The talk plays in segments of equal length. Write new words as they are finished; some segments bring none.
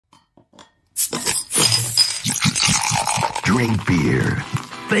Drink beer.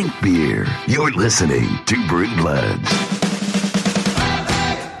 Think beer. You're listening to Brew Bloods.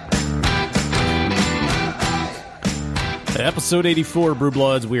 Episode 84, Brew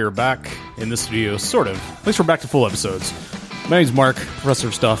Bloods. We are back in the studio, sort of. At least we're back to full episodes. My name's Mark, Professor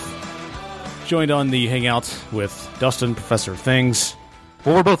of Stuff. Joined on the hangout with Dustin, Professor of Things.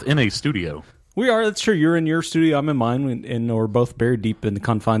 Well, we're both in a studio. We are. That's true. You're in your studio. I'm in mine, and we're both buried deep in the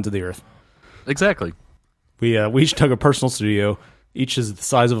confines of the earth. Exactly. We each dug a personal studio. Each is the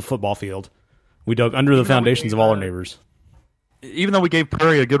size of a football field. We dug under the foundations of all our neighbors. Even though we gave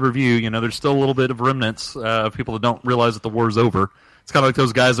Prairie a good review, there's still a little bit of remnants of people that don't realize that the war's over. It's kind of like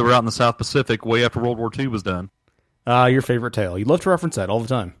those guys that were out in the South Pacific way after World War II was done. Your favorite tale. You love to reference that all the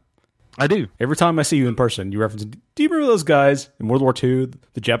time. I do. Every time I see you in person, you reference, do you remember those guys in World War II,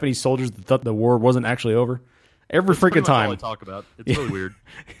 the Japanese soldiers that thought the war wasn't actually over? Every freaking time. That's all I talk about. It's really weird.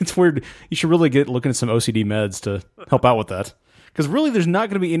 It's weird. You should really get looking at some OCD meds to help out with that. Because really, there's not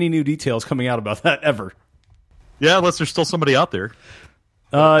going to be any new details coming out about that ever. Yeah, unless there's still somebody out there.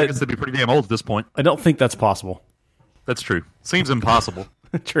 I guess they'd be pretty damn old at this point. I don't think that's possible. That's true. Seems impossible.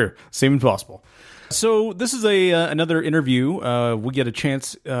 True. Seems impossible. So this is another interview. We get a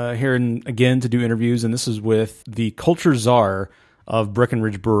chance here again to do interviews, and this is with the Culture Czar of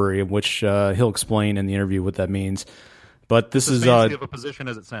Breckenridge Brewery, which he'll explain in the interview what that means. But this is as of a position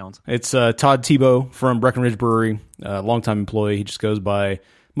as it sounds. It's Todd Tebo from Breckenridge Brewery, longtime employee. He just goes by,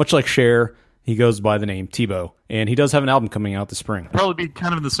 much like Cher, he goes by the name Tebo, and he does have an album coming out this spring. Probably be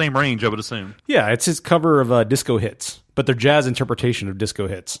kind of in the same range, I would assume. Yeah, it's his cover of disco hits, but they're jazz interpretation of disco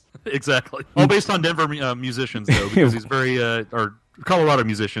hits. Exactly. All based on Denver musicians, though, because he's very, or Colorado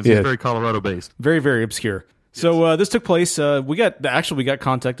musicians. He's very Colorado-based. Very, very obscure. So this took place. We got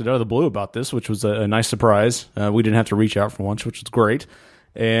contacted out of the blue about this, which was a nice surprise. We didn't have to reach out for once, which was great.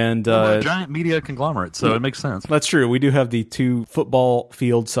 And we're a giant media conglomerate, so it makes sense. That's true. We do have the 2 football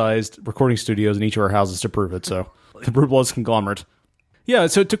field-sized recording studios in each of our houses to prove it. So the Brew Bloods conglomerate. Yeah,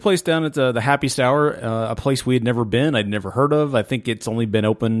 so it took place down at the Happiest Hour, a place we had never been, I'd never heard of. I think it's only been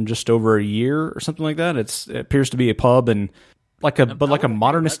open just over a year or something like that. It appears to be a pub and like a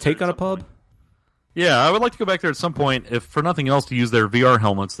modernist take on a pub. Yeah, I would like to go back there at some point, if for nothing else, to use their VR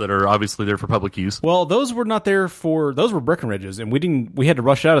helmets that are obviously there for public use. Well, those were not there those were Breckenridge's, and we had to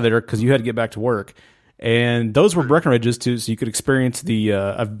rush out of there because you had to get back to work. And those were Breckenridge's too, so you could experience the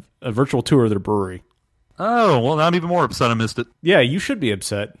a virtual tour of their brewery. Oh, well, now I'm even more upset I missed it. Yeah, you should be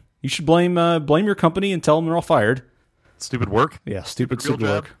upset. You should blame your company and tell them they're all fired. Stupid work? Yeah, stupid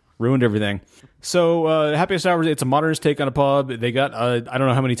work. Ruined everything. So, Happiest Hours, it's a modernist take on a pub. They got, I don't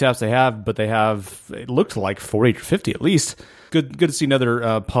know how many taps they have, but they have, it looked like 40 or 50 at least. Good to see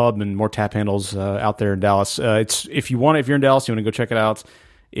another pub and more tap handles out there in Dallas. If you're in Dallas, you want to go check it out.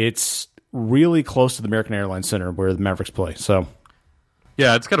 It's really close to the American Airlines Center where the Mavericks play. So,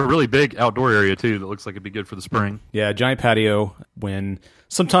 yeah, it's got a really big outdoor area, too, that looks like it'd be good for the spring. Yeah, giant patio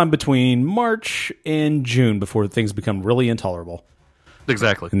sometime between March and June before things become really intolerable.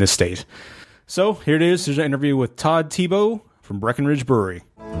 Exactly. In this state. So, here it is. There's an interview with Todd Tebo from Breckenridge Brewery.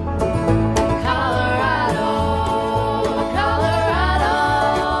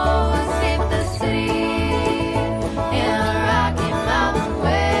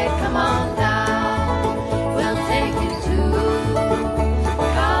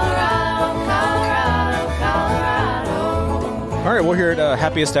 All right, we're here at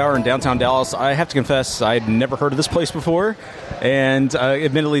Happiest Hour in downtown Dallas. I have to confess, I'd never heard of this place before. And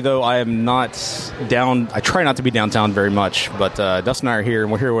admittedly, though, I am not down. I try not to be downtown very much. But Dustin and I are here,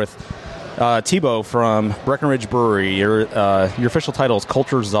 and we're here with Tebo from Breckenridge Brewery. Your official title is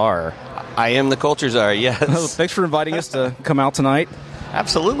Culture Czar. I am the Culture Czar, yes. Well, thanks for inviting us to come out tonight.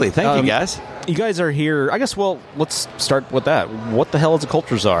 Absolutely. Thank you, guys. You guys are here. I guess, well, let's start with that. What the hell is a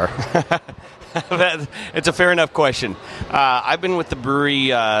Culture Czar? It's a fair enough question. I've been with the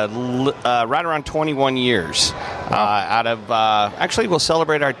brewery right around 21 years. Out of actually, we'll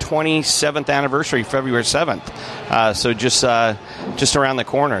celebrate our 27th anniversary February 7th. So just around the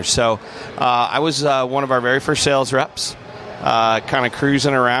corner. So I was one of our very first sales reps, kind of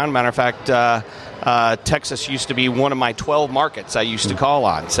cruising around. Matter of fact, Texas used to be one of my 12 markets I used to call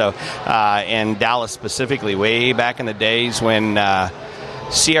on. So and Dallas specifically, way back in the days when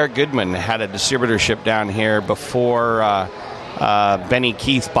C.R. Goodman had a distributorship down here before Benny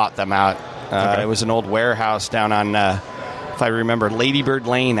Keith bought them out. It was an old warehouse down on, if I remember, Ladybird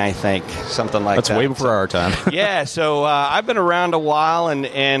Lane, I think, something like that. That's way before our time. Yeah, so I've been around a while,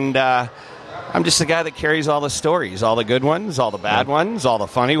 and I'm just the guy that carries all the stories, all the good ones, all the bad ones, all the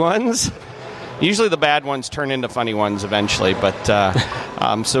funny ones. Usually the bad ones turn into funny ones eventually, but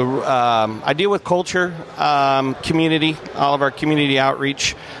I deal with culture, community, all of our community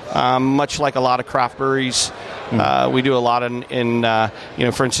outreach, much like a lot of craft breweries. We do a lot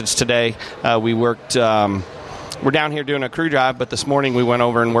for instance, today we worked. We're down here doing a crew drive, but this morning we went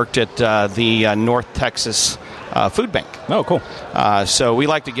over and worked at the North Texas Food Bank. Oh, cool. So we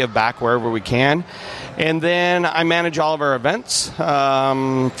like to give back wherever we can. And then I manage all of our events,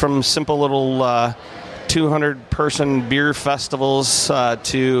 from simple little 200-person beer festivals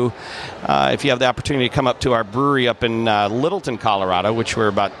to, if you have the opportunity to come up to our brewery up in Littleton, Colorado, which we're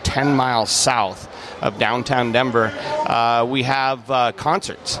about 10 miles south of downtown Denver, we have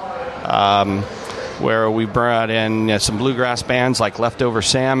concerts. Where we brought in some bluegrass bands like Leftover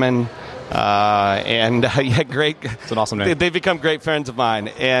Salmon, great. It's an awesome name. They've become great friends of mine,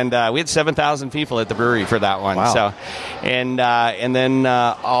 and we had 7,000 people at the brewery for that one. Wow. So, and then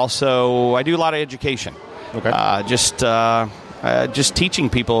also I do a lot of education. Okay. Just teaching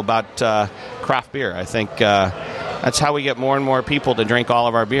people about craft beer. I think that's how we get more and more people to drink all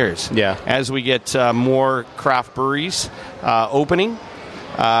of our beers. Yeah. As we get more craft breweries opening.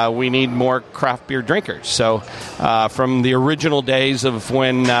 We need more craft beer drinkers. So from the original days of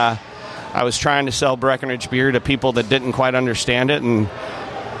when I was trying to sell Breckenridge beer to people that didn't quite understand it, and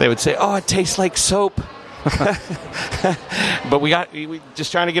they would say, "Oh, it tastes like soap." But we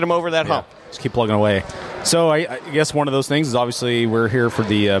just trying to get them over that hump. Just keep plugging away. So I guess one of those things is obviously we're here for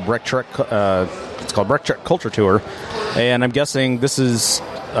the Brek Trek. It's called Brek Trek Culture Tour, and I'm guessing this is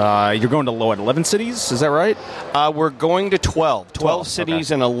you're going to 11 cities. Is that right? We're going to 12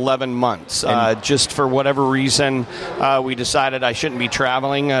 cities in 11 months. Just for whatever reason, we decided I shouldn't be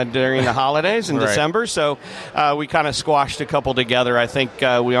traveling during the holidays in Right. December, so we kind of squashed a couple together. I think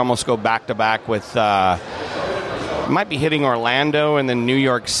we almost go back to back with. Might be hitting Orlando and then New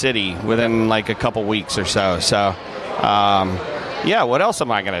York City within like a couple weeks or so. So, what else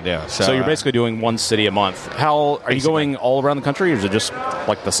am I going to do? So you're basically doing one city a month. How are you going all around the country, or is it just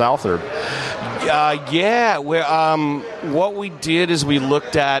like the South? Or what we did is we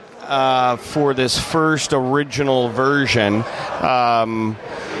looked at for this first original version,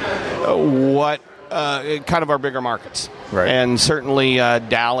 what kind of our bigger markets, right? And certainly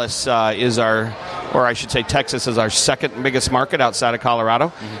Dallas is our. Or I should say Texas is our second biggest market outside of Colorado.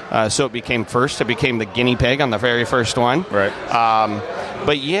 Mm-hmm. So it became first. It became the guinea pig on the very first one. Right.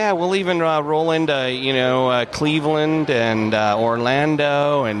 But yeah, we'll even roll into, Cleveland and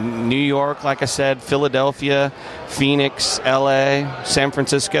Orlando and New York, like I said, Philadelphia, Phoenix, L.A., San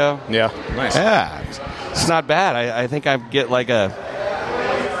Francisco. Yeah, nice. Yeah, it's not bad. I think I get like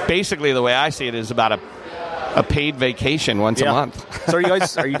basically the way I see it is about a paid vacation once a month. So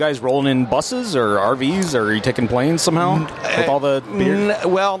are you guys rolling in buses or RVs, or are you taking planes somehow with all the beer?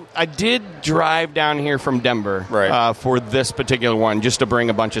 Well, I did drive down here from Denver for this particular one just to bring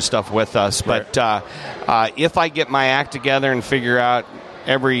a bunch of stuff with us. Right. But if I get my act together and figure out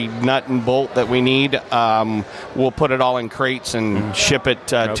every nut and bolt that we need, we'll put it all in crates and ship it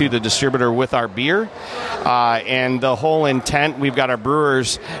to the distributor with our beer. And the whole intent, we've got our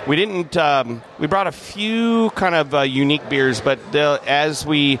brewers. We brought a few kind of unique beers, but as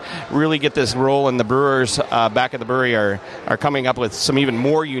we really get this rolling, the brewers back at the brewery are coming up with some even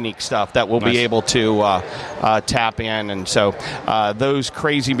more unique stuff that we'll be able to tap in. And so those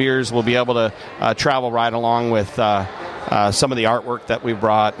crazy beers will be able to travel right along with some of the artwork that we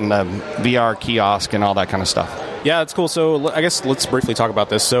brought and the VR kiosk and all that kind of stuff. Yeah, that's cool. So I guess let's briefly talk about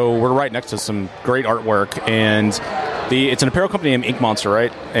this. So we're right next to some great artwork, and it's an apparel company named Ink Monster,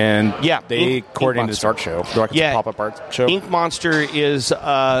 right? And they coordinated this art show. They're like a pop-up art show. Ink Monster is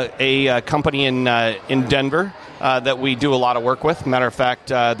a company in Denver that we do a lot of work with. Matter of fact,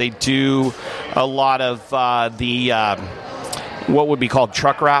 they do a lot of the what would be called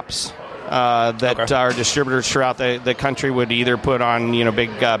truck wraps. That our distributors throughout the country would either put on, big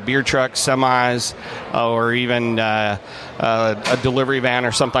beer trucks, semis, or even a delivery van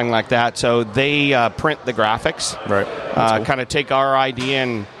or something like that. So they print the graphics, right? Cool. Kind of take our idea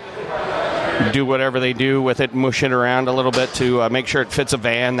and do whatever they do with it, mush it around a little bit to make sure it fits a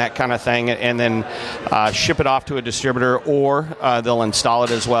van, that kind of thing, and then ship it off to a distributor, or they'll install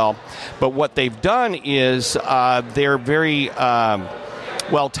it as well. But what they've done is they're very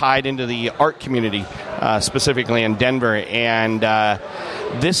well tied into the art community, specifically in Denver, and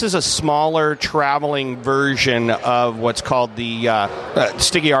this is a smaller traveling version of what's called the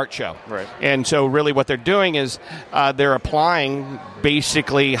Sticky Art Show. Right. And so really what they're doing is they're applying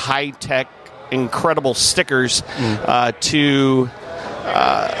basically high-tech, incredible stickers to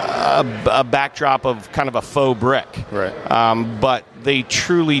a backdrop of kind of a faux brick. Right. But they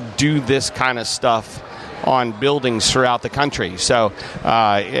truly do this kind of stuff on buildings throughout the country. So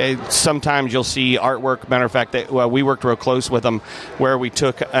sometimes you'll see artwork. Matter of fact, we worked real close with them where we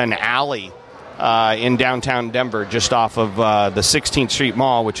took an alley in downtown Denver, just off of the 16th Street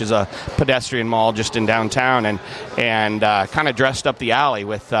Mall, which is a pedestrian mall just in downtown, and kind of dressed up the alley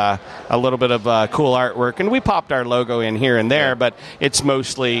with a little bit of cool artwork. And we popped our logo in here and there, but it's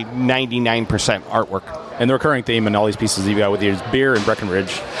mostly 99% artwork. And the recurring theme in all these pieces you've got with you is beer and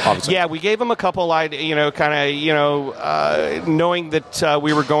Breckenridge, obviously. Yeah, we gave them a couple, knowing that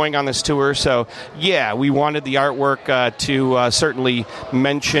we were going on this tour. So, yeah, we wanted the artwork to certainly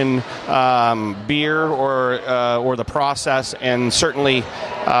mention beer or the process, and certainly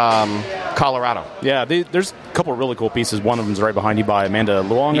Colorado. Yeah, there's a couple of really cool pieces. One of them is right behind you by Amanda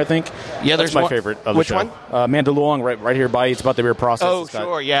Luong, I think. Yeah, that's my favorite of the Which show. one? Amanda Luong, right here by you. It's about the beer process. Oh,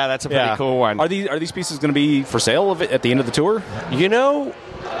 sure. Yeah, that's a pretty cool one. Are these pieces going to be for sale at the end of the tour?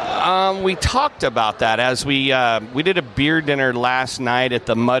 We talked about that as we did a beer dinner last night at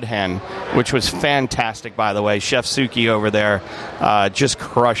the Mud Hen, which was fantastic, by the way. Chef Suki over there just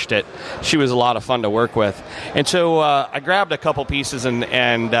crushed it. She was a lot of fun to work with. And so I grabbed a couple pieces and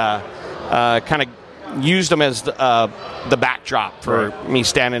kind of used them as the backdrop for me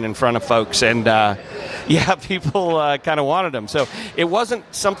standing in front of folks. And, people kind of wanted them. So it wasn't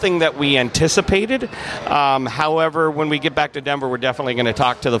something that we anticipated. However, when we get back to Denver, we're definitely going to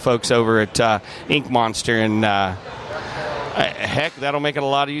talk to the folks over at Ink Monster. And heck, that'll make it a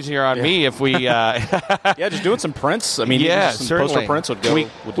lot easier on me if we... just doing some prints. I mean, some certainly. poster prints would go.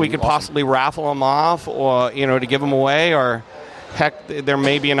 We could possibly raffle them off or, to give them away, or... Heck, there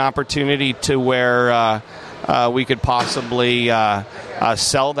may be an opportunity to where we could possibly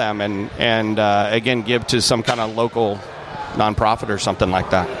sell them and again, give to some kind of local nonprofit or something like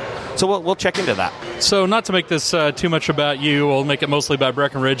that. So we'll check into that. So not to make this too much about you, we'll make it mostly about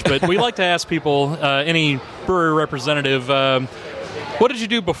Breckenridge, but we like to ask people, any brewery representative, what did you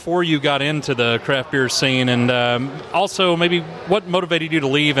do before you got into the craft beer scene? And also maybe what motivated you to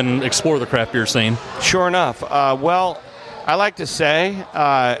leave and explore the craft beer scene? Sure enough. I like to say,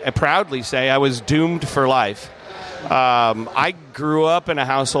 I proudly say, I was doomed for life. I grew up in a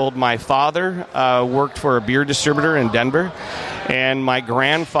household. My father worked for a beer distributor in Denver, and my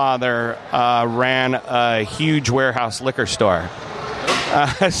grandfather ran a huge warehouse liquor store.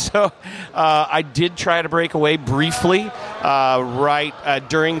 So I did try to break away briefly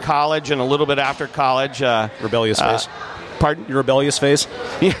during college and a little bit after college. Rebellious phase. Pardon? Your rebellious phase?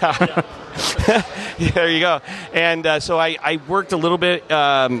 Yeah. There you go. And so I worked a little bit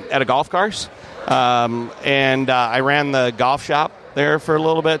at a golf course, and I ran the golf shop there for a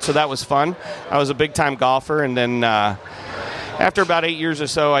little bit, so that was fun. I was a big-time golfer, and then after about 8 years or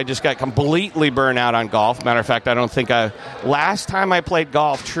so, I just got completely burnt out on golf. Matter of fact, I don't think last time I played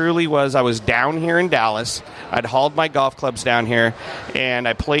golf truly was I was down here in Dallas. I'd hauled my golf clubs down here, and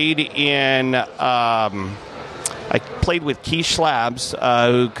I played in... I played with Keith Slabs,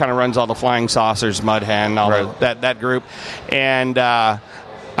 who kind of runs all the Flying Saucers, Mud Hen, that group. And I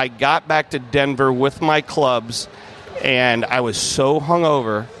got back to Denver with my clubs, and I was so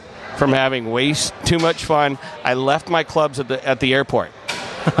hungover from having way too much fun, I left my clubs at the airport.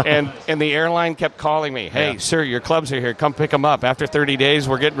 and the airline kept calling me, hey, sir, your clubs are here. Come pick them up. After 30 days,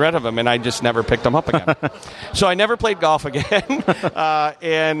 we're getting rid of them. And I just never picked them up again. So I never played golf again.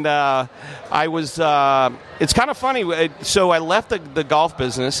 I was it's kind of funny. So I left the golf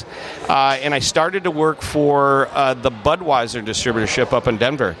business, and I started to work for the Budweiser distributorship up in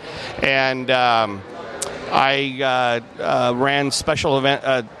Denver. And I ran special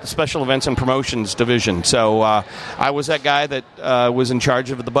events and promotions division. So I was that guy that was in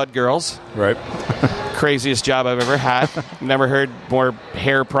charge of the Bud Girls. Right. Craziest job I've ever had. Never heard more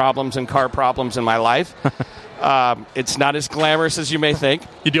hair problems and car problems in my life. It's not as glamorous as you may think.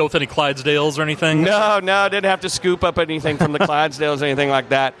 You deal with any Clydesdales or anything? No, didn't have to scoop up anything from the Clydesdales or anything like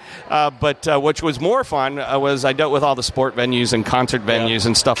that. But which was more fun was I dealt with all the sport venues and concert venues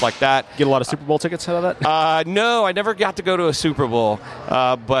and stuff like that. Get a lot of Super Bowl tickets out of that? No, I never got to go to a Super Bowl,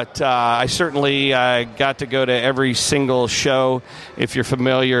 but I certainly got to go to every single show. If you're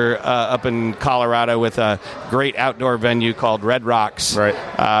familiar, up in Colorado with a great outdoor venue called Red Rocks,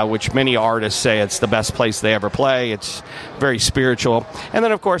 which many artists say it's the best place they ever play. It's very spiritual. And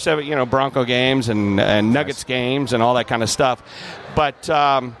then, of course, Bronco games and Nuggets games and all that kind of stuff. But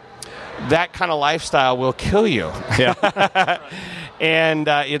that kind of lifestyle will kill you. Yeah. And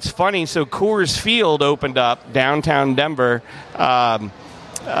it's funny. So Coors Field opened up downtown Denver. I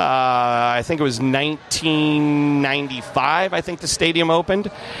think it was 1995, I think the stadium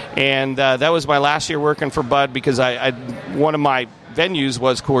opened. And that was my last year working for Bud because one of my venues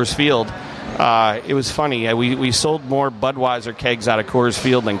was Coors Field. It was funny. We sold more Budweiser kegs out of Coors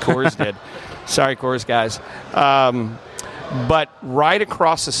Field than Coors did. Sorry, Coors guys. But right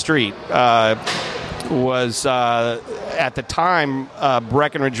across the street was, at the time,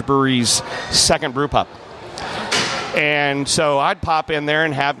 Breckenridge Brewery's second brew pub. And so I'd pop in there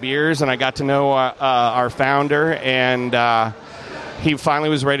and have beers, and I got to know our founder, and he finally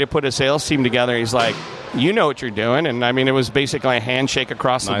was ready to put a sales team together. He's like, you know what you're doing. And, I mean, it was basically a handshake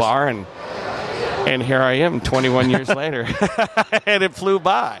across the bar, and here I am 21 years later, and it flew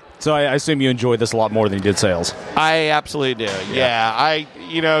by. So I assume you enjoyed this a lot more than you did sales. I absolutely do. Yeah.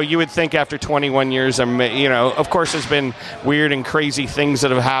 You would think after 21 years, of course there's been weird and crazy things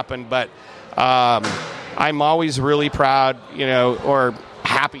that have happened, but I'm always really proud, or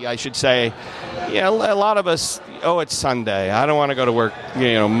happy, I should say. A lot of us, it's Sunday. I don't want to go to work,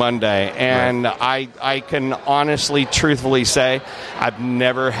 Monday. And right. I can honestly, truthfully say I've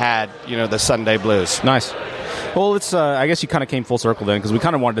never had, the Sunday blues. Nice. Well, it's. I guess you kind of came full circle then, because we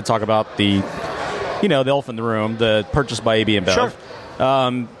kind of wanted to talk about the elephant in the room, the purchase by AB InBev. Sure.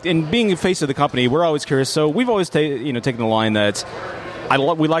 And being the face of the company, we're always curious. So we've always taken the line that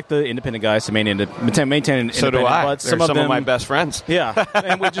we like the independent guys to maintain independent. So do I. But some of my best friends. Yeah,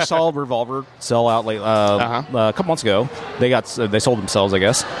 and we just saw Revolver sell out a couple months ago. They sold themselves, I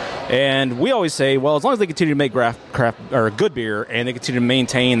guess. And we always say, well, as long as they continue to make craft or good beer and they continue to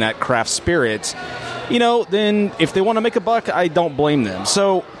maintain that craft spirit, then if they want to make a buck, I don't blame them.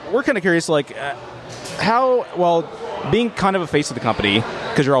 So we're kind of curious, being kind of a face of the company,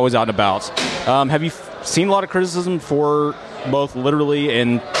 because you're always out and about, have you seen a lot of criticism for both literally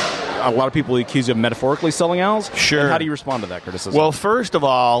and a lot of people accuse you of metaphorically selling out? Sure. And how do you respond to that criticism? Well, first of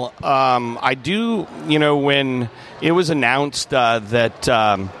all, I do, when it was announced that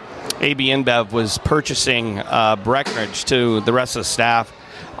AB InBev was purchasing Breckenridge to the rest of the staff,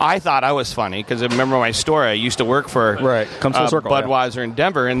 I thought I was funny because I remember my story. I used to work for Comes full circle, Budweiser in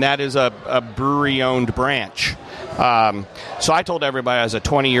Denver, and that is a brewery-owned branch. So I told everybody I was a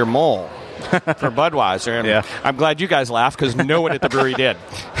 20-year mole for Budweiser. And I'm glad you guys laughed because no one at the brewery did.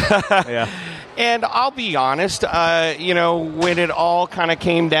 Yeah. And I'll be honest, when it all kind of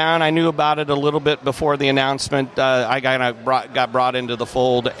came down, I knew about it a little bit before the announcement. I got brought into the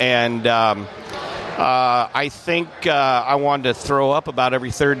fold, and I think I wanted to throw up about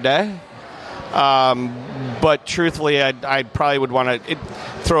every third day. But truthfully, I probably would want to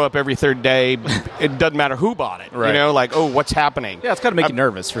throw up every third day. It doesn't matter who bought it. Right. What's happening? Yeah, it's got to make you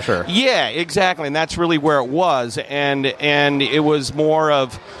nervous, for sure. Yeah, exactly. And that's really where it was. And it was more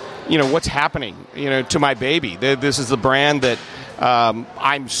of, what's happening, to my baby. This is the brand that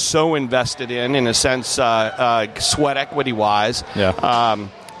I'm so invested in a sense, sweat equity-wise. Yeah.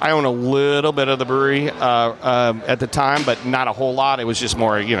 I own a little bit of the brewery at the time, but not a whole lot. It was just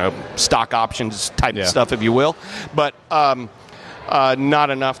more, stock options type of stuff, if you will. But not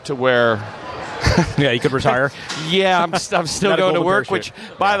enough to where... Yeah, you could retire. Yeah, I'm still going to work, which,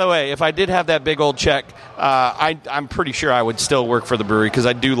 by the way, if I did have that big old check, I'm pretty sure I would still work for the brewery because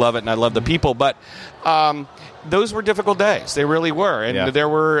I do love it and I love the people. But those were difficult days. They really were. And there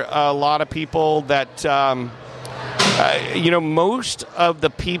were a lot of people that... most of the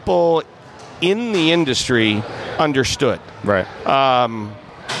people in the industry understood. Right.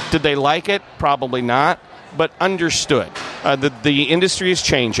 Did they like it? Probably not, but understood. The industry is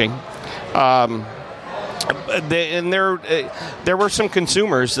changing. And there were some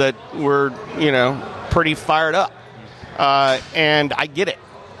consumers that were, pretty fired up. And I get it.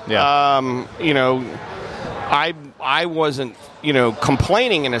 Yeah. I wasn't,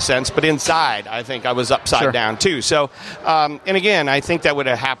 complaining in a sense, but inside, I think I was upside down too. So, and again, I think that would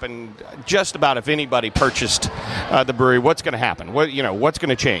have happened just about if anybody purchased the brewery. What's going to happen? What's going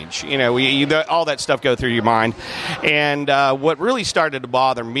to change? All that stuff go through your mind. And what really started to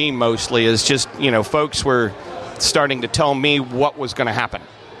bother me mostly is just, folks were starting to tell me what was going to happen.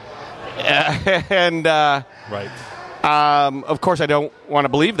 And right. Of course, I don't want to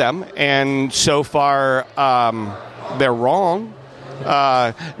believe them, and so far, they're wrong.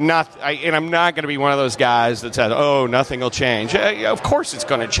 I'm not going to be one of those guys that says, "Oh, nothing will change." Of course, it's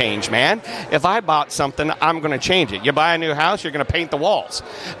going to change, man. If I bought something, I'm going to change it. You buy a new house, you're going to paint the walls,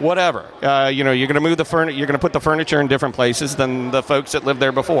 whatever. You're going to move the furniture. You're going to put the furniture in different places than the folks that lived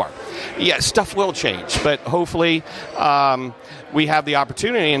there before. Yeah, stuff will change, but hopefully, we have the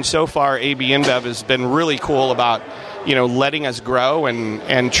opportunity. And so far, AB InBev has been really cool about, letting us grow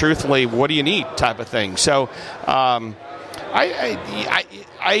and truthfully, what do you need type of thing. So,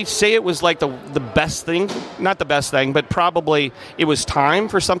 I say it was like the best thing, not the best thing, but probably it was time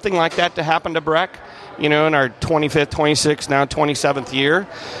for something like that to happen to Breck, in our 25th, 26th, now 27th year.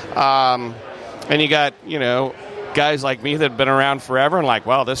 And you got, guys like me that have been around forever and like,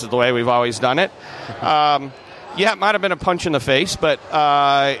 well, this is the way we've always done it. Yeah, it might have been a punch in the face, but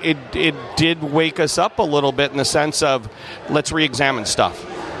it did wake us up a little bit in the sense of let's re-examine stuff.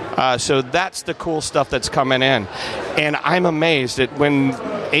 So that's the cool stuff that's coming in. And I'm amazed that when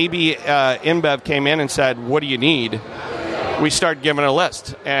AB InBev came in and said, what do you need? We started giving a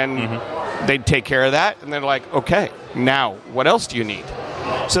list. And they'd take care of that. And they're like, okay, now what else do you need?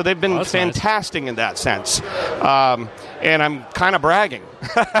 So they've been fantastic in that sense. And I'm kind of bragging.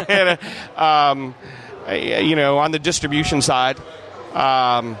 And, on the distribution side,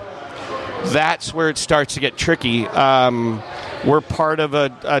 that's where it starts to get tricky. We're part of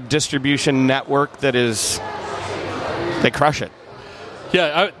a distribution network that they crush it.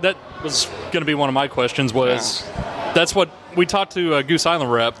 Yeah, that was going to be one of my questions that's what we talked to Goose Island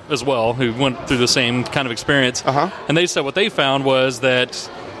rep as well, who went through the same kind of experience. And they said what they found was that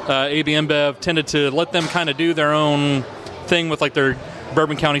AB InBev tended to let them kind of do their own thing with like their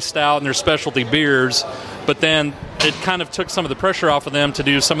Bourbon County Stout and their specialty beers, but then it kind of took some of the pressure off of them to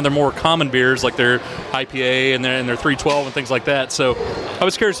do some of their more common beers like their IPA and their 312 and things like that. So I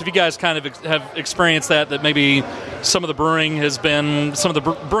was curious if you guys kind of have experienced that maybe some of the brewing has been, some of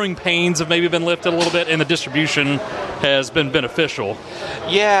the brewing pains have maybe been lifted a little bit and the distribution has been beneficial.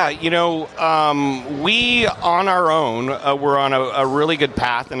 Yeah, we on our own, we're on a really good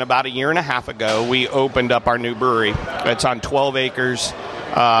path, and about a year and a half ago we opened up our new brewery. It's on 12 acres.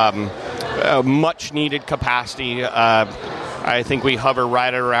 Much needed capacity. I think we hover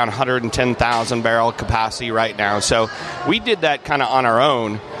right at around 110,000 barrel capacity right now. So we did that kind of on our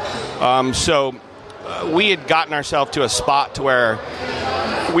own. So we had gotten ourselves to a spot to where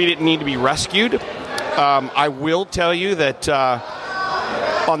we didn't need to be rescued. I will tell you that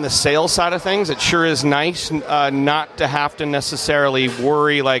on the sales side of things, it sure is nice not to have to necessarily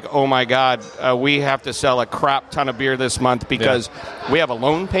worry like, oh my God, we have to sell a crap ton of beer this month because we have a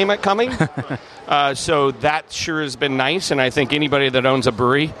loan payment coming. So that sure has been nice, and I think anybody that owns a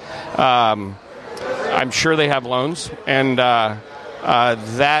brewery, I'm sure they have loans, and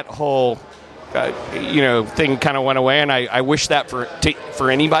that whole thing kind of went away, and I wish that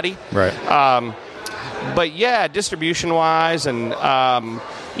for anybody. Right. But yeah, distribution-wise, and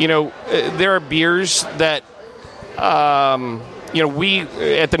there are beers that we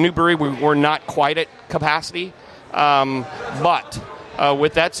at the new brewery we're not quite at capacity. But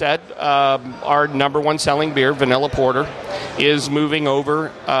with that said, our number one selling beer, Vanilla Porter, is moving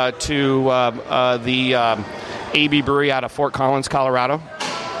over to the AB Brewery out of Fort Collins, Colorado,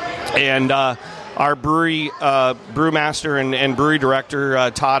 and our brewery brewmaster and brewery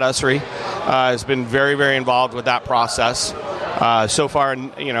director Todd has been very, very involved with that process. So far,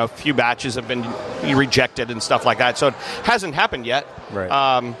 a few batches have been rejected and stuff like that. So it hasn't happened yet.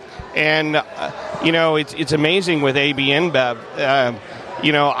 Right. It's amazing with AB InBev.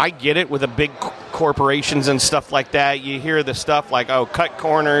 I get it with the big corporations and stuff like that. You hear the stuff like, oh, cut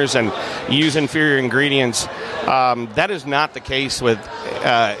corners and use inferior ingredients. That is not the case with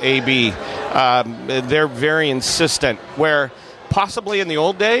AB. They're very insistent, where possibly in the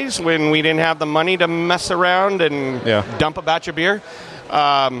old days when we didn't have the money to mess around and dump a batch of beer,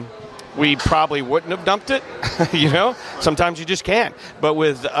 we probably wouldn't have dumped it. Sometimes you just can't. But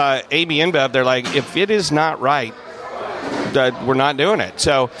with AB InBev, they're like, if it is not right, we're not doing it.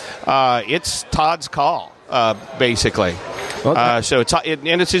 So it's Todd's call, basically. So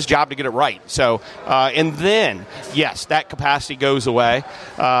it's his job to get it right. So and then yes, that capacity goes away,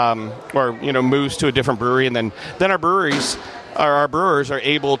 or moves to a different brewery, and then our brewers are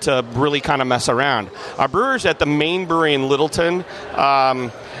able to really kind of mess around. Our brewers at the main brewery in Littleton,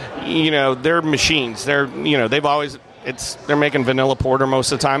 they're machines. They're they're making vanilla porter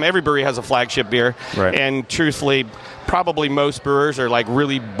most of the time. Every brewery has a flagship beer, right. And truthfully, probably most brewers are like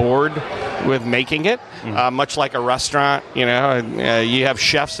really bored with making it. Much like a restaurant, you have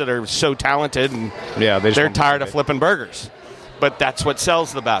chefs that are so talented and they're tired of flipping burgers. But that's what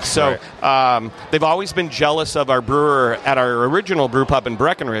sells the best. So they've always been jealous of our brewer at our original brew pub in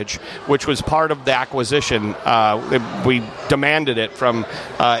Breckenridge, which was part of the acquisition. We demanded it from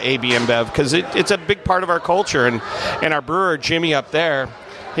AB InBev because it's a big part of our culture. And our brewer, Jimmy, up there,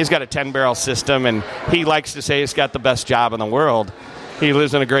 he's got a 10-barrel system, and he likes to say he's got the best job in the world. He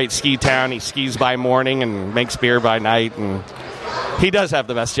lives in a great ski town. He skis by morning and makes beer by night, and he does have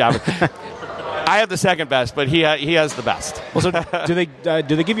the best job. I have the second best, but he has the best. Well, so do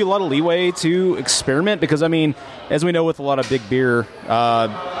they give you a lot of leeway to experiment? Because I mean, as we know with a lot of big beer,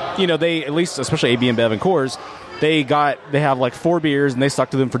 they at least, especially AB InBev and Coors, they have like 4 beers and they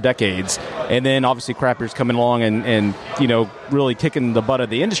stuck to them for decades, and then obviously craft beer's coming along and really kicking the butt of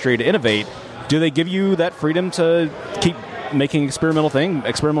the industry to innovate. Do they give you that freedom to keep making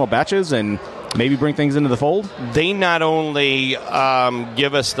experimental batches and maybe bring things into the fold? They not only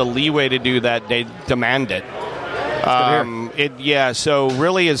give us the leeway to do that, they demand it. So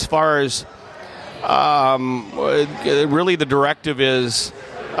really, as far as really the directive is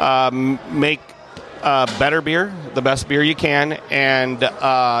make better beer, the best beer you can, and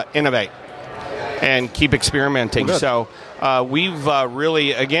innovate and keep experimenting. Well, so we've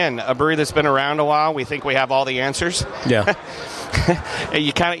really, again, a brewery that's been around a while, we think we have all the answers. Yeah. And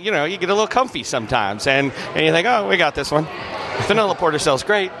you kind of, you get a little comfy sometimes, and you think, oh, we got this one. Vanilla porter sells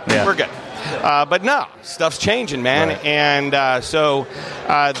great. Yeah. We're good. But no, stuff's changing, man. Right. And so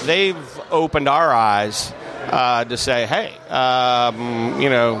they've opened our eyes to say, hey,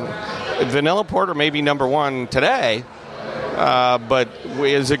 vanilla porter may be number one today, but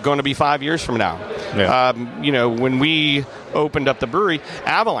is it going to be 5 years from now? Yeah. When we opened up the brewery,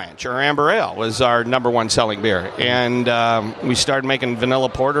 Avalanche or Amber Ale was our number one selling beer, and we started making vanilla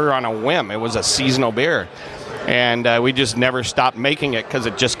porter on a whim. It was a seasonal beer, and we just never stopped making it because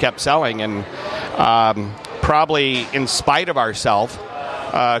it just kept selling, and probably in spite of ourselves.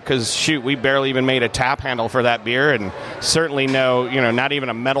 Because we barely even made a tap handle for that beer, and certainly not even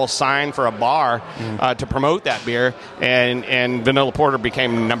a metal sign for a bar to promote that beer. And vanilla porter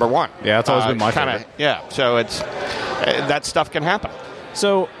became number one. Yeah, that's always been my favorite. Yeah, so it's that stuff can happen.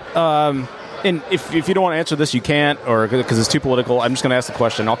 So, and if you don't want to answer this, you can't, or because it's too political. I'm just going to ask the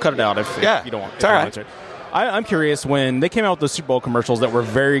question. I'll cut it out if you don't want. It's all right. Answer it. I'm curious, when they came out with the Super Bowl commercials that were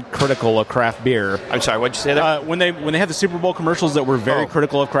very critical of craft beer. I'm sorry, what'd you say there? When they had the Super Bowl commercials that were very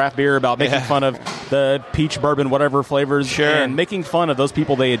critical of craft beer, about making fun of the peach, bourbon, whatever flavors, and making fun of those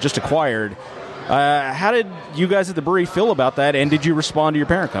people they had just acquired. How did you guys at the brewery feel about that, and did you respond to your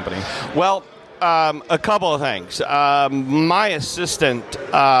parent company? Well, a couple of things. My assistant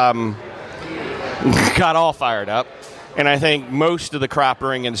got all fired up. And I think most of the craft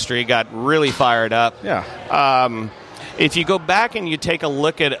brewing industry got really fired up. Yeah. If you go back and you take a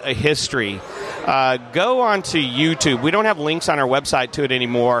look at a history, go onto YouTube. We don't have links on our website to it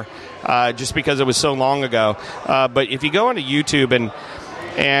anymore, just because it was so long ago. But if you go onto YouTube,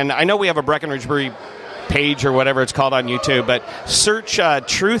 and I know we have a Breckenridge Brewery page or whatever it's called on YouTube, but search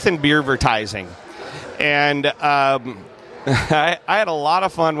Truth in Beer Advertising. And I had a lot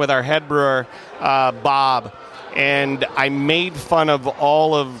of fun with our head brewer, Bob. And I made fun of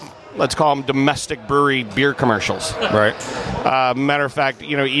all of, let's call them domestic brewery beer commercials. Right. Matter of fact,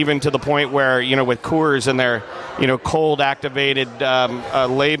 even to the point where, with Coors and their, cold activated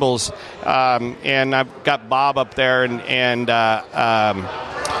labels, and I've got Bob up there, and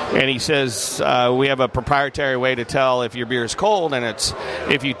he says we have a proprietary way to tell if your beer is cold, and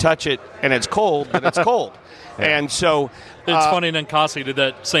if you touch it and it's cold, then it's cold. Yeah. And so it's funny, and then Kasi did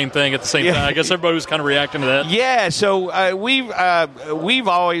that same thing at the same time. I guess everybody was kind of reacting to that. Yeah, so we've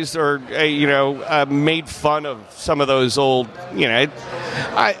always made fun of some of those old.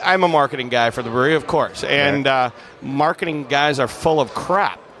 I'm a marketing guy for the brewery, of course, and marketing guys are full of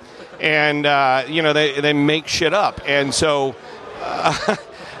crap, and they make shit up, and so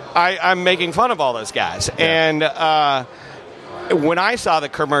I'm making fun of all those guys, and when I saw the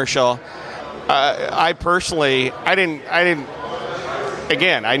commercial. I personally, I didn't.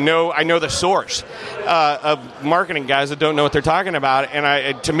 Again, I know the source of marketing guys that don't know what they're talking about,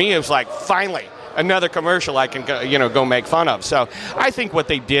 and to me, it was like finally another commercial I can go make fun of. So I think what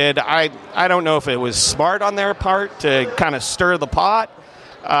they did, I don't know if it was smart on their part to kind of stir the pot.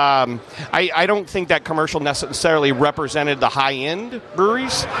 I don't think that commercial necessarily represented the high end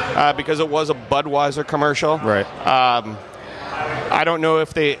breweries because it was a Budweiser commercial, right? I don't know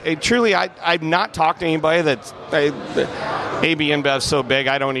if they truly. I've not talked to anybody that's AB InBev's so big.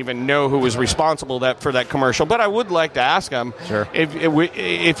 I don't even know who was responsible for that commercial. But I would like to ask them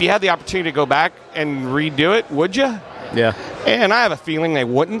if you had the opportunity to go back and redo it, would you? Yeah. And I have a feeling they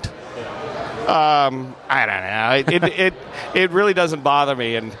wouldn't. I don't know. It really doesn't bother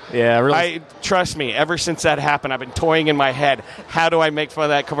me, and trust me. Ever since that happened, I've been toying in my head. How do I make fun of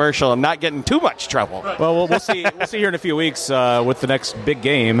that commercial and not get in too much trouble? Well, we'll see. We'll see here in a few weeks with the next big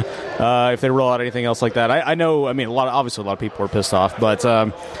game if they roll out anything else like that. I know. I mean, a lot of people were pissed off, but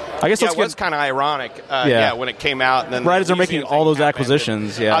I guess it was kind of ironic. When it came out, and then right as they're making all those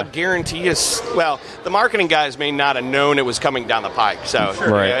acquisitions. I'll guarantee you. Well, the marketing guys may not have known it was coming down the pike. So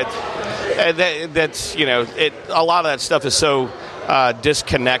right. that's a lot of that stuff is so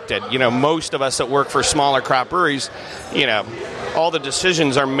disconnected. Most of us that work for smaller craft breweries, all the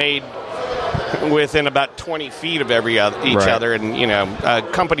decisions are made within about 20 feet of each other,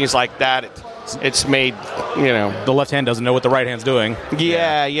 and companies like that, it's made the left hand doesn't know what the right hand's doing.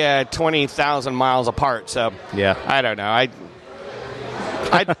 20,000 miles apart. So yeah, I don't know.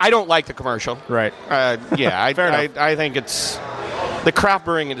 I don't like the commercial. Right. I think it's the craft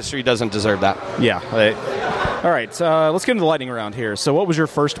brewing industry doesn't deserve that. Yeah. All right. Let's get into the lightning round here. So, what was your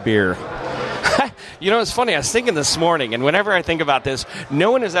first beer? It's funny. I was thinking this morning, and whenever I think about this,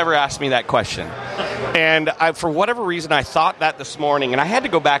 no one has ever asked me that question. And for whatever reason, I thought that this morning, and I had to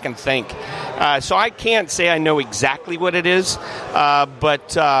go back and think. So I can't say I know exactly what it is,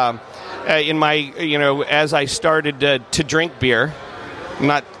 but in my, as I started to drink beer, I'm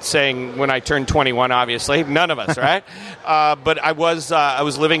not saying when I turned 21, obviously, none of us, right? But I was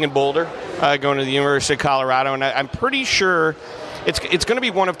living in Boulder, going to the University of Colorado, and I'm pretty sure it's going to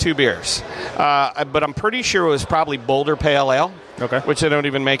be one of two beers. But I'm pretty sure it was probably Boulder Pale Ale, which they don't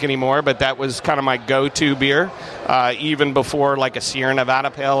even make anymore, but that was kind of my go-to beer, even before like a Sierra Nevada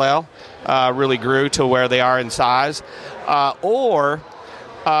Pale Ale really grew to where they are in size.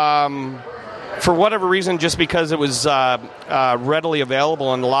 For whatever reason, just because it was readily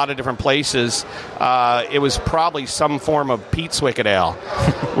available in a lot of different places, it was probably some form of Pete's Wicked Ale,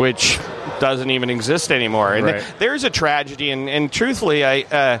 which doesn't even exist anymore. And there's a tragedy, and truthfully,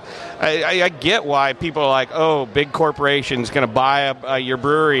 I get why people are like, oh, big corporation's going to buy your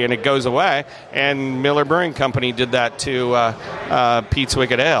brewery and it goes away. And Miller Brewing Company did that to Pete's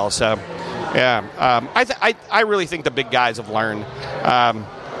Wicked Ale. So, yeah, I really think the big guys have learned.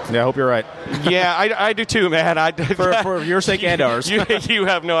 Yeah, I hope you're right. Yeah, I do too, man. For your sake and ours. You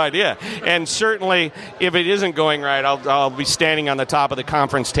have no idea. And certainly, if it isn't going right, I'll be standing on the top of the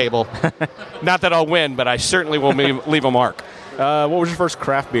conference table. Not that I'll win, but I certainly will leave a mark. What was your first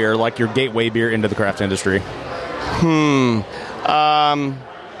craft beer, like your gateway beer into the craft industry?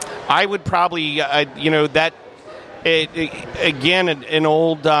 I would probably, again, an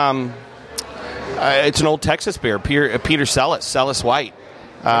old, it's an old Texas beer, Peter Celis White.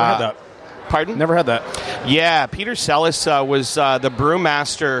 Never had that. Pardon? Never had that. Yeah, Peter Celis was the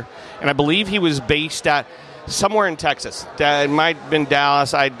brewmaster, and I believe he was based at somewhere in Texas. It might have been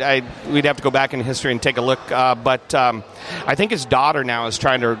Dallas. We'd have to go back in history and take a look. But I think his daughter now is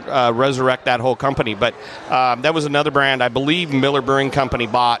trying to resurrect that whole company. But that was another brand I believe Miller Brewing Company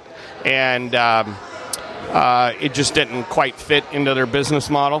bought, and it just didn't quite fit into their business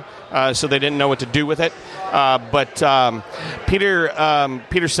model. So they didn't know what to do with it. But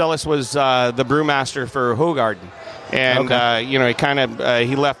Peter Celis was the brewmaster for Hoegaarden. And,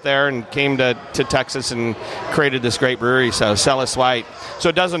 he left there and came to Texas and created this great brewery, so Celis White. So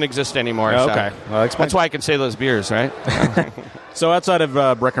it doesn't exist anymore. Okay. Well, that's why I can say those beers, right? So outside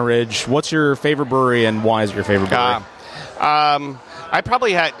of Breckenridge, what's your favorite brewery and why is it your favorite brewery? I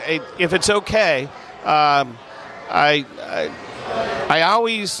probably had, if it's okay, I'm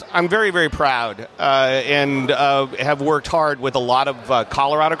very, very proud and have worked hard with a lot of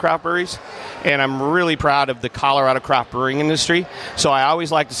Colorado craft breweries, and I'm really proud of the Colorado craft brewing industry. So I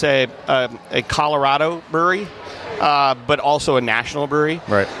always like to say a Colorado brewery, but also a national brewery.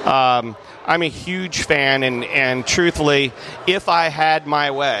 Right. I'm a huge fan, and truthfully, if I had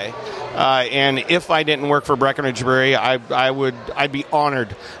my way, and if I didn't work for Breckenridge Brewery, I'd be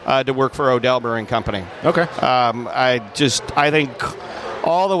honored to work for Odell Brewing Company. Okay. I think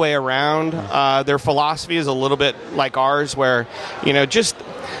all the way around, their philosophy is a little bit like ours, where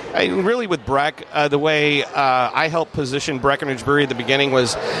really with Breck, the way I helped position Breckenridge Brewery at the beginning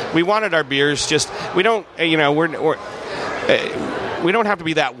was we wanted our beers we don't have to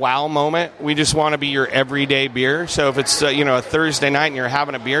be that wow moment. We just want to be your everyday beer. So if it's a Thursday night and you're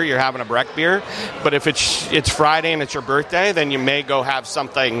having a beer, you're having a Breck beer. But if it's Friday and it's your birthday, then you may go have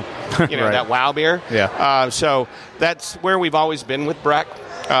something, right. That wow beer. Yeah. So that's where we've always been with Breck.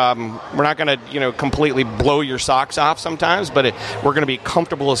 We're not going to completely blow your socks off sometimes, but we're going to be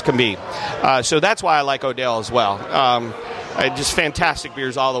comfortable as can be. So that's why I like Odell as well. Just fantastic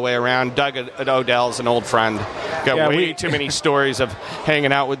beers all the way around. Doug at Odell is an old friend. Got way too many stories of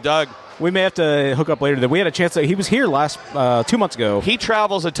hanging out with Doug. We may have to hook up later. We had a chance. He was here 2 months ago. He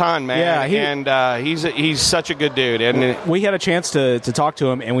travels a ton, man. Yeah, he's such a good dude. And we had a chance to talk to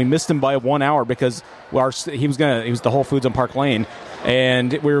him, and we missed him by 1 hour because he was the Whole Foods on Park Lane.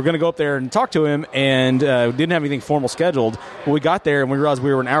 And we were going to go up there and talk to him, and didn't have anything formal scheduled. But we got there, and we realized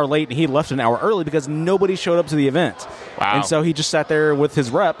we were an hour late, and he left an hour early because nobody showed up to the event. Wow. And so he just sat there with his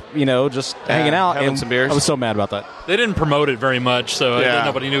rep, just hanging out. Having and some beers. I was so mad about that. They didn't promote it very much, so Yeah.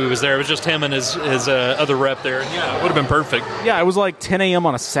 nobody knew he was there. It was just him and his other rep there. Yeah, it would have been perfect. Yeah, it was like 10 a.m.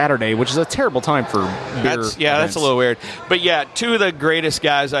 on a Saturday, which is a terrible time for beer That's events. a little weird. But yeah, two of the greatest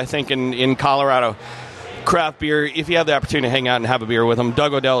guys I think in Colorado craft beer. If you have the opportunity to hang out and have a beer with them,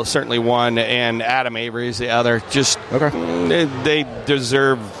 Doug Odell is certainly one, and Adam Avery is the other. Just they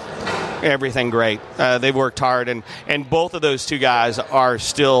deserve everything great. They've worked hard, and both of those two guys are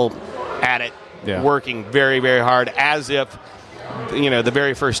still at it, working very, very hard, as if the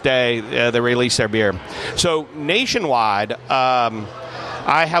very first day they released their beer. So nationwide,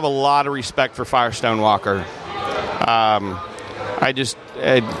 I have a lot of respect for Firestone Walker.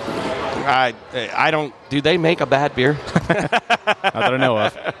 I don't. Do they make a bad beer? Not that I know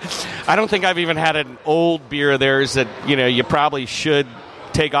of. I don't think I've even had an old beer of theirs that you probably should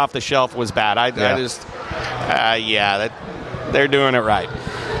take off the shelf was bad. They're doing it right.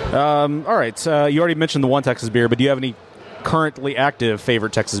 All right. So you already mentioned the one Texas beer, but do you have any currently active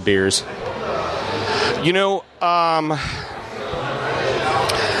favorite Texas beers? I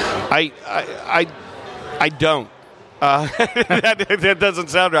don't. That doesn't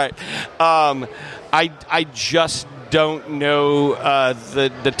sound right. I just don't know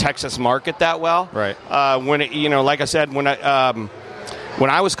the Texas market that well. Right. Like I said, when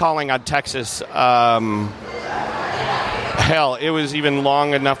I was calling on Texas, hell, it was even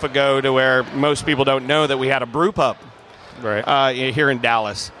long enough ago to where most people don't know that we had a brew pub here in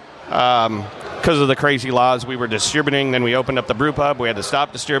Dallas. Because of the crazy laws we were distributing, then we opened up the brew pub. We had to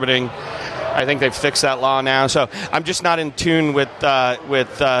stop distributing. I think they've fixed that law now. So I'm just not in tune with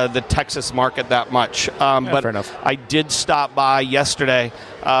the Texas market that much. But fair enough. I did stop by yesterday.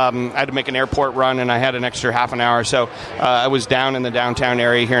 I had to make an airport run, and I had an extra half an hour. So I was down in the downtown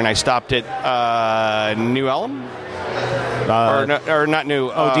area here, and I stopped at New Elm. Or not New.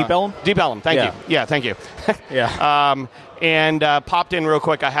 Deep Ellum? Deep Ellum, thank you. Yeah, thank you. Yeah. And popped in real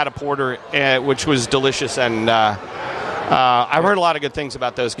quick. I had a porter, which was delicious, and I've heard a lot of good things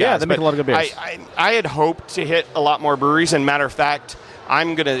about those guys. Yeah, they make a lot of good beers. I had hoped to hit a lot more breweries, and matter of fact,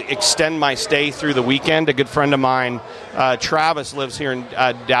 I'm going to extend my stay through the weekend. A good friend of mine, Travis, lives here in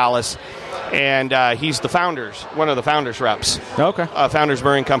Dallas, and he's one of the Founders reps. Okay. Founders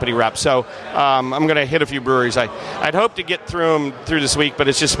Brewing Company rep. So I'm going to hit a few breweries. I'd hoped to get through them through this week, but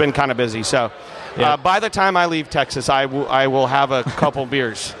it's just been kind of busy. So by the time I leave Texas, I will have a couple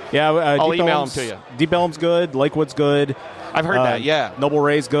beers. Yeah, I'll email them to you. Deep Ellum's good. Lakewood's good. I've heard that, yeah. Noble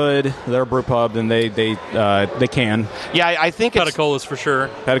Ray's good. They're a brew pub, and they can. Yeah, I think it's... Peticolas for sure.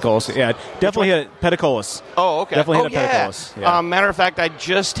 Peticolas, yeah. Definitely hit Peticolas. Oh, okay. Definitely hit a Peticolas. Yeah. Matter of fact, I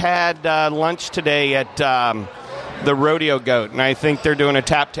just had lunch today at the Rodeo Goat, and I think they're doing a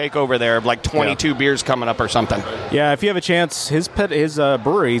tap takeover there of like 22 beers coming up or something. Yeah, if you have a chance, his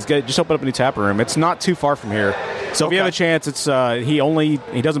brewery, he's just opened up a new tap room. It's not too far from here. So if you have a chance, it's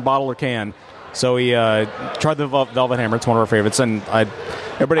he doesn't bottle or can. So he tried the Velvet Hammer. It's one of our favorites, and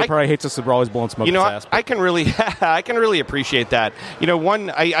everybody probably hates us because we're always blowing smoke in his ass. I can really appreciate that.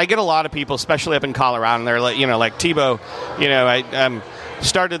 I get a lot of people, especially up in Colorado, and they're like Tebo. I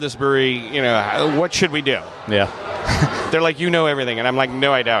started this brewery. What should we do? Yeah. They're like, everything, and I'm like,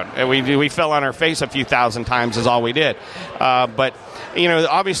 no, I don't. We fell on our face a few thousand times is all we did, but.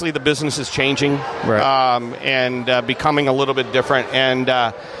 Obviously the business is changing, right. And becoming a little bit different, and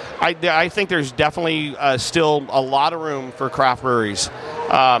I think there's definitely still a lot of room for craft breweries.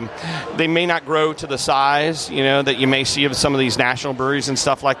 They may not grow to the size, that you may see of some of these national breweries and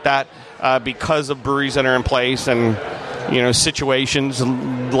stuff like that, because of breweries that are in place and, situations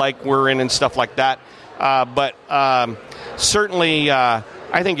like we're in and stuff like that. But certainly,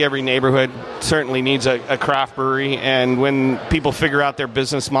 I think every neighborhood certainly needs a craft brewery, and when people figure out their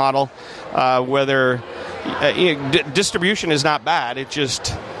business model, whether distribution is not bad, it just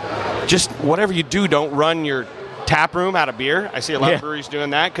whatever you do, don't run your tap room out of beer. I see a lot of breweries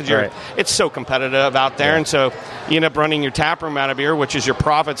doing that because it's so competitive out there, and so you end up running your tap room out of beer, which is your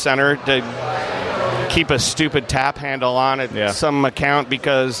profit center, to keep a stupid tap handle on at some account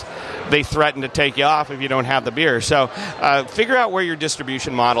because they threaten to take you off if you don't have the beer. So figure out where your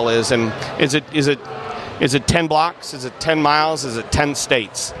distribution model is, and is it 10 blocks? Is it 10 miles? Is it 10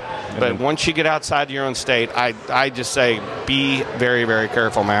 states? But once you get outside your own state, I just say be very, very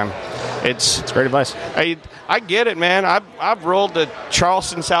careful, man. It's great advice. I get it, man. I've rolled to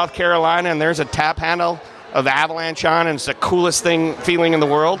Charleston, South Carolina, and there's a tap handle of Avalanche on, and it's the coolest feeling in the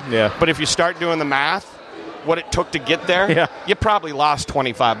world. Yeah. But if you start doing the math, what it took to get there, you probably lost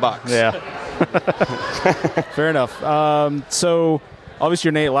 $25. Yeah. Fair enough. So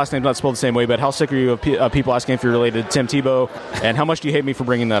obviously your last name's not spelled the same way, but how sick are you of people asking if you're related to Tim Tebow, and how much do you hate me for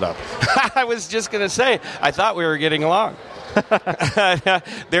bringing that up? I was just going to say, I thought we were getting along.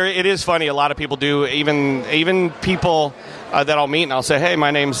 It is funny. A lot of people do, even people that I'll meet, and I'll say, "Hey,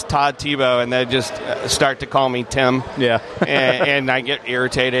 my name's Todd Tebow," and they just start to call me Tim. Yeah, and I get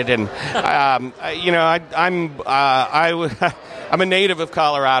irritated. And I'm a native of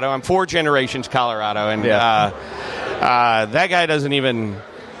Colorado. I'm 4 generations Colorado, and that guy doesn't even.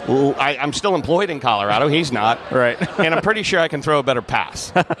 I'm still employed in Colorado. He's not. Right. And I'm pretty sure I can throw a better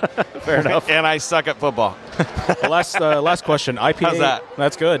pass. Fair enough. And I suck at football. Last question. IPA. How's that?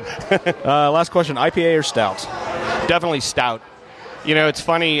 That's good. Last question. IPA or stout? Definitely stout. You know, it's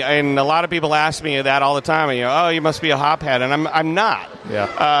funny, and a lot of people ask me that all the time. You know, oh, you must be a hophead, and I'm not.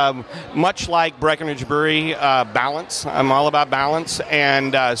 Yeah. Much like Breckenridge Brewery, balance. I'm all about balance,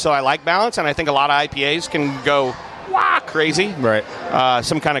 and so I like balance, and I think a lot of IPAs can go crazy. Right.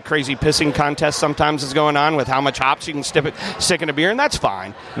 Some kind of crazy pissing contest sometimes is going on with how much hops you can stick in a beer, and that's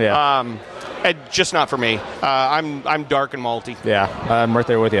fine. Yeah. Just not for me. I'm dark and malty. Yeah, I'm right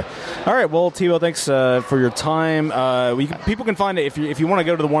there with you. All right, well, Tebow, thanks for your time. People can find it if you want to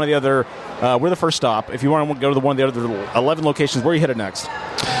go to one of the other. We're the first stop. If you want to go to one of the other 11 locations, where are you headed next?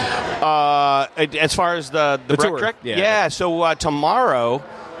 As far as the Brek Trek? Yeah. So tomorrow.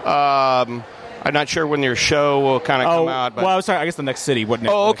 I'm not sure when your show will kind of come out. But. Well, I was sorry. I guess the next city. What?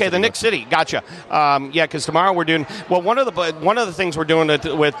 Okay, the next city. Gotcha. Because tomorrow we're doing. Well, one of the things we're doing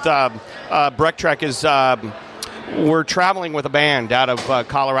with Brek Trek is we're traveling with a band out of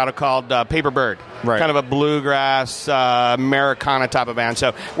Colorado called Paper Bird. Right. Kind of a bluegrass Americana type of band.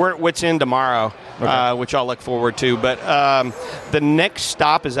 So it's in tomorrow, which I'll look forward to. But the next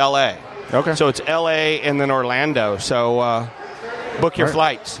stop is L.A. Okay. So it's L.A. and then Orlando. So. Book your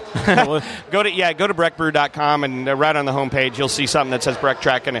flights. Go to breckbrew.com, and right on the homepage you'll see something that says Brek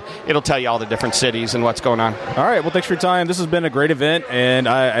Trek, and it'll tell you all the different cities and what's going on. All right. Well, thanks for your time. This has been a great event, and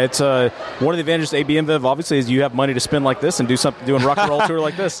it's one of the advantages of ABMViv, obviously, is you have money to spend like this and doing rock and roll tour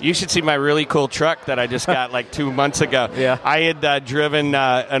like this. You should see my really cool truck that I just got like 2 months ago. Yeah. I had driven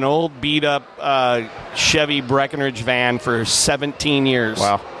an old beat-up Chevy Breckenridge van for 17 years.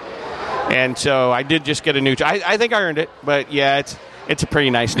 Wow. And so I did just get a new truck. I think I earned it, but yeah, it's a pretty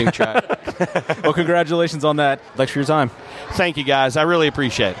nice new truck. Well, congratulations on that. Thanks for your time. Thank you, guys. I really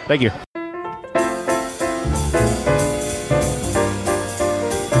appreciate it. Thank you.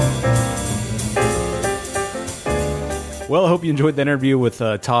 Well, I hope you enjoyed that interview with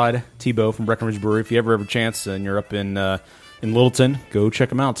Todd Tebow from Breckenridge Brewery. If you ever have a chance and you're up in Littleton, go check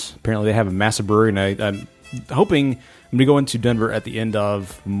them out. Apparently they have a massive brewery, and I'm hoping I'm going to go into Denver at the end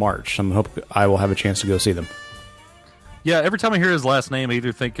of March. I'm hoping I will have a chance to go see them. Yeah, every time I hear his last name, I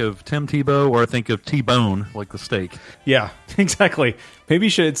either think of Tim Tebow or I think of T-Bone, like the steak. Yeah, exactly. Maybe he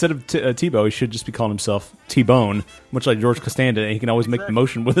should, instead of Tebow, he should just be calling himself T-Bone, much like George Costanza, and he can always make the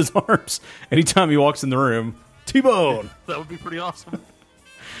motion with his arms. Anytime he walks in the room, T-Bone! That would be pretty awesome.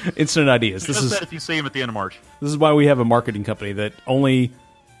 Instant ideas. This is that if you see him at the end of March. This is why we have a marketing company that only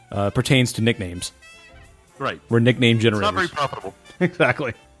pertains to nicknames. Right. We're nickname generators. It's not very profitable.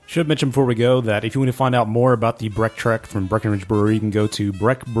 Exactly. Should mention before we go that if you want to find out more about the Brek Trek from Breckenridge Brewery, you can go to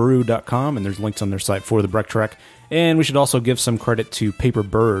breckbrew.com, and there's links on their site for the Brek Trek. And we should also give some credit to Paper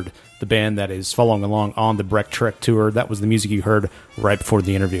Bird, the band that is following along on the Brek Trek tour. That was the music you heard right before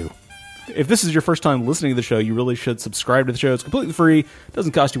the interview. If this is your first time listening to the show, you really should subscribe to the show. It's completely free. It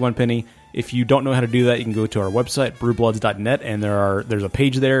doesn't cost you one penny. If you don't know how to do that, you can go to our website, brewbloods.net, and there's a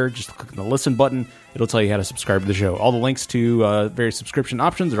page there. Just click on the listen button. It'll tell you how to subscribe to the show. All the links to various subscription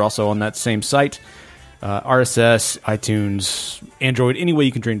options are also on that same site. RSS, iTunes, Android, any way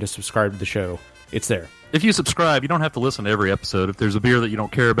you can dream to subscribe to the show, it's there. If you subscribe, you don't have to listen to every episode. If there's a beer that you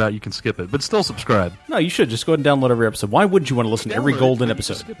don't care about, you can skip it. But still subscribe. No, you should. Just go ahead and download every episode. Why wouldn't you want to listen to every golden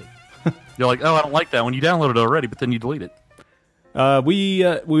episode? You're like, oh, I don't like that one. You downloaded it already, but then you delete it. We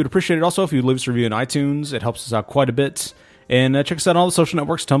would appreciate it also if you leave us a review on iTunes. It helps us out quite a bit. And check us out on all the social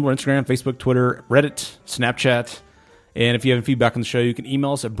networks, Tumblr, Instagram, Facebook, Twitter, Reddit, Snapchat. And if you have any feedback on the show, you can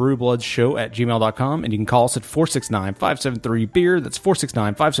email us at brewbloodshow@gmail.com, and you can call us at 469-573-BEER. That's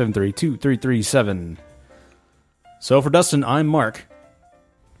 469-573-2337. So for Dustin, I'm Mark.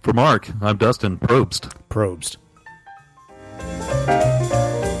 For Mark, I'm Dustin. Probst. Probst.